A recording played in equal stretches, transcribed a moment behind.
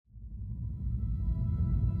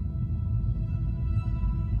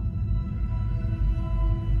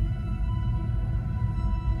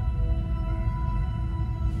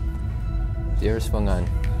Dearest Fungan,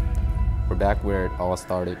 we're back where it all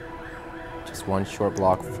started, just one short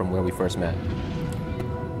block from where we first met.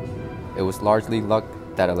 It was largely luck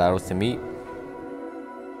that allowed us to meet,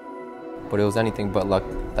 but it was anything but luck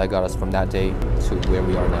that got us from that day to where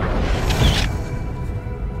we are now.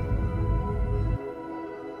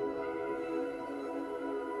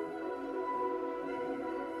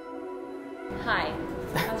 Hi,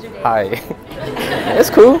 how's your day? Hi.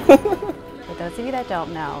 It's cool. For those of you that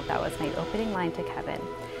don't know, that was my opening line to Kevin.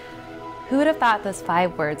 Who would have thought those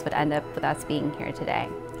 5 words would end up with us being here today?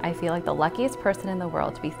 I feel like the luckiest person in the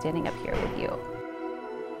world to be standing up here with you.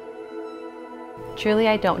 Truly,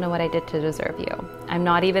 I don't know what I did to deserve you. I'm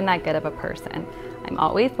not even that good of a person. I'm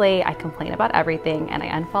always late, I complain about everything, and I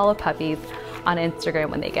unfollow puppies on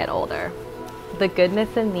Instagram when they get older. The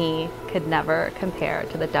goodness in me could never compare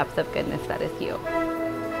to the depths of goodness that is you.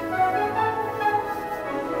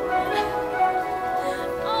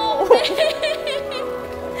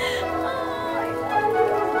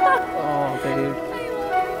 Oh, babe.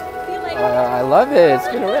 I love it. It's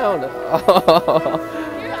been around. All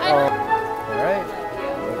right.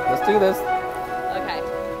 Let's do this. Okay.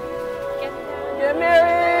 Get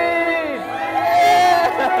married!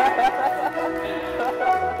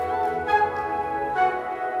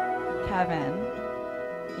 Kevin,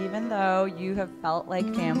 even though you have felt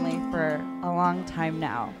like family for a long time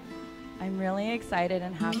now, I'm really excited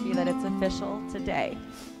and happy that it's official today.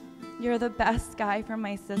 You're the best guy for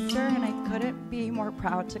my sister, and I couldn't be more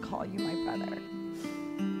proud to call you my brother.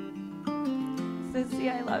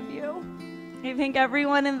 Sissy, I love you. I think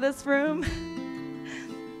everyone in this room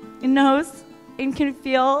knows and can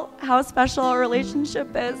feel how special our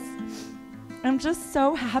relationship is. I'm just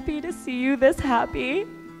so happy to see you this happy.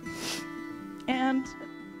 And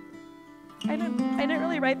I didn't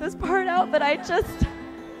really write this part out, but I just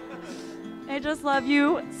love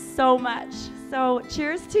you so much. So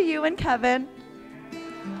cheers to you and Kevin.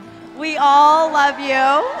 We all love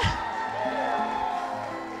you.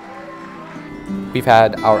 We've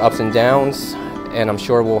had our ups and downs, and I'm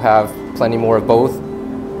sure we'll have plenty more of both.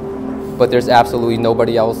 But there's absolutely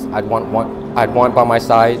nobody else I'd want by my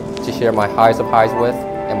side to share my highs of highs with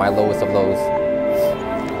and my lowest of lows.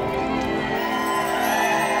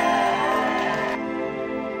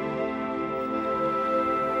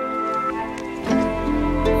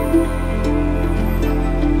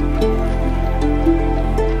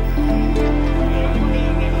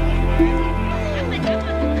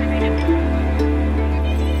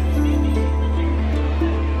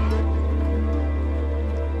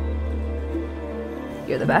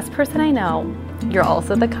 You're the best person I know. You're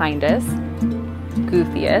also the kindest,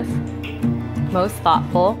 goofiest, most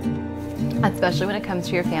thoughtful, especially when it comes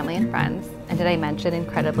to your family and friends. And did I mention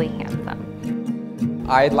incredibly handsome?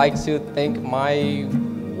 I'd like to thank my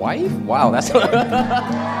wife? Wow, that's my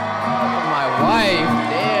wife.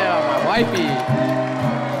 Damn, my wifey.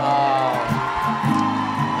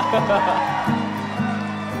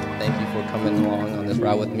 Thank you for coming along on this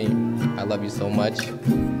ride with me. I love you so much.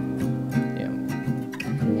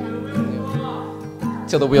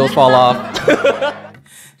 Till the wheels fall off.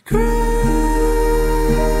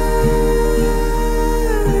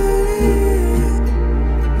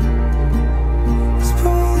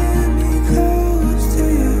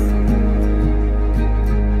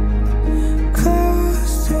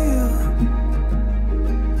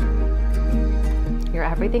 You're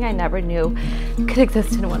everything I never knew could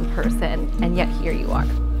exist in one person, and yet here you are.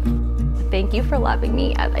 Thank you for loving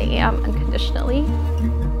me as I am unconditionally,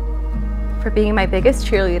 for being my biggest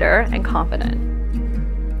cheerleader and confidant.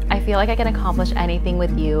 I feel like I can accomplish anything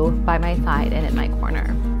with you by my side and in my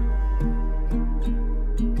corner.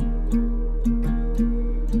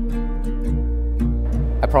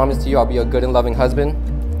 I promise you I'll be a good and loving husband.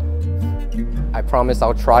 I promise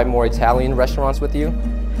I'll try more Italian restaurants with you.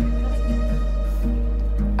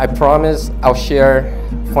 I promise I'll share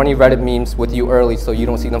funny Reddit memes with you early so you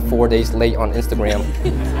don't see them 4 days late on Instagram.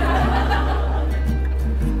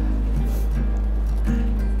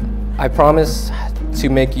 I promise to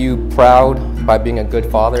make you proud by being a good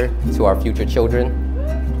father to our future children.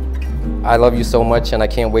 I love you so much, and I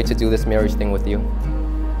can't wait to do this marriage thing with you.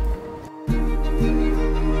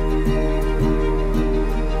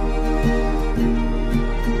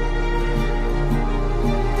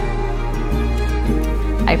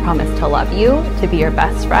 I promise to love you, to be your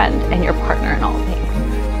best friend and your partner in all things.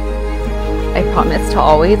 I promise to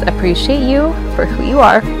always appreciate you for who you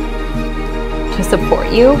are, to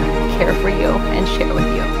support you, care for you, and share with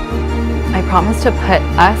you. I promise to put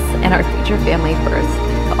us and our future family first,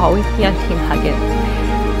 to always be on Team Huggins.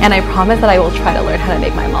 And I promise that I will try to learn how to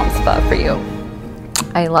make my mom's pho for you.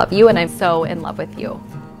 I love you and I'm so in love with you.